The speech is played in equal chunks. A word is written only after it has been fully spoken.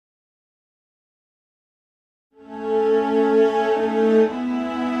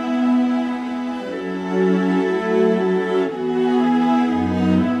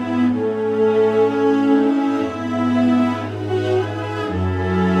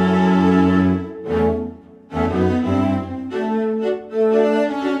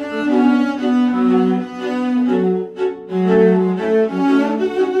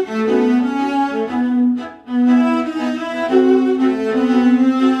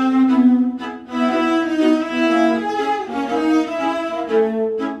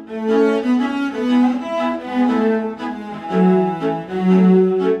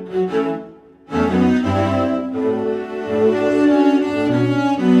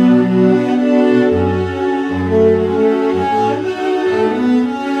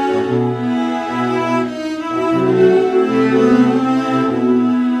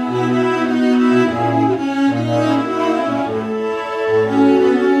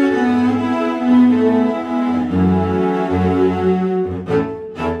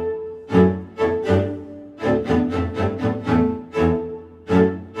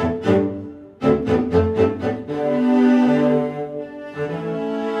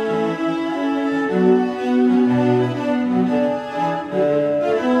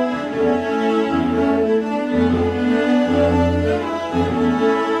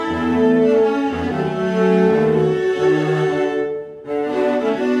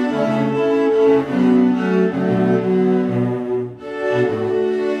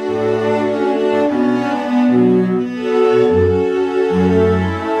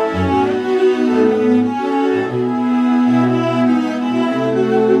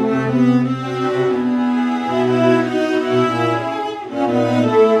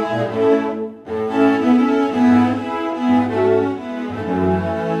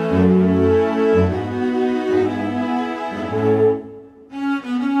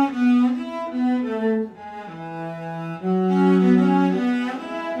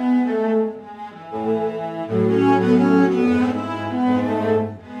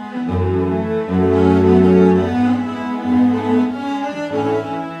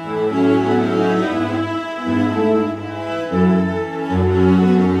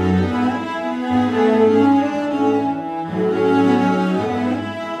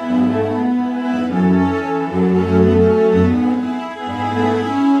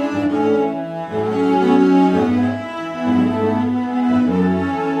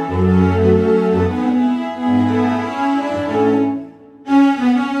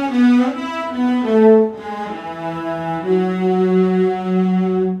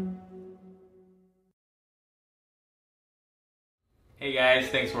Hey guys,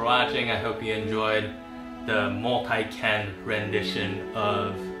 thanks for watching. I hope you enjoyed the multi-Ken rendition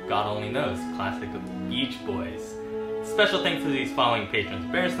of God Only Knows, classic of the Beach Boys. Special thanks to these following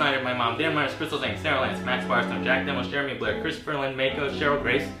patrons: Barron Snyder, my mom, Dayna Myers, Zhang, Lantz, Max, Wirestone, Jack, Demos, Jeremy, Blair, Kristopher Lin, Meiko, Cheryl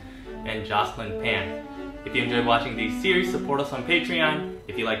Grace, and Jocelin Pan. If you enjoyed watching these series, support us on Patreon.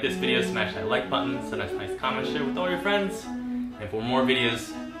 If you like this video, smash that like button, send us nice comments, share with all your friends. And for more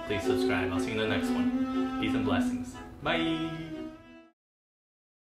videos, please subscribe. I'll see you in the next one. Peace and blessings. Bye!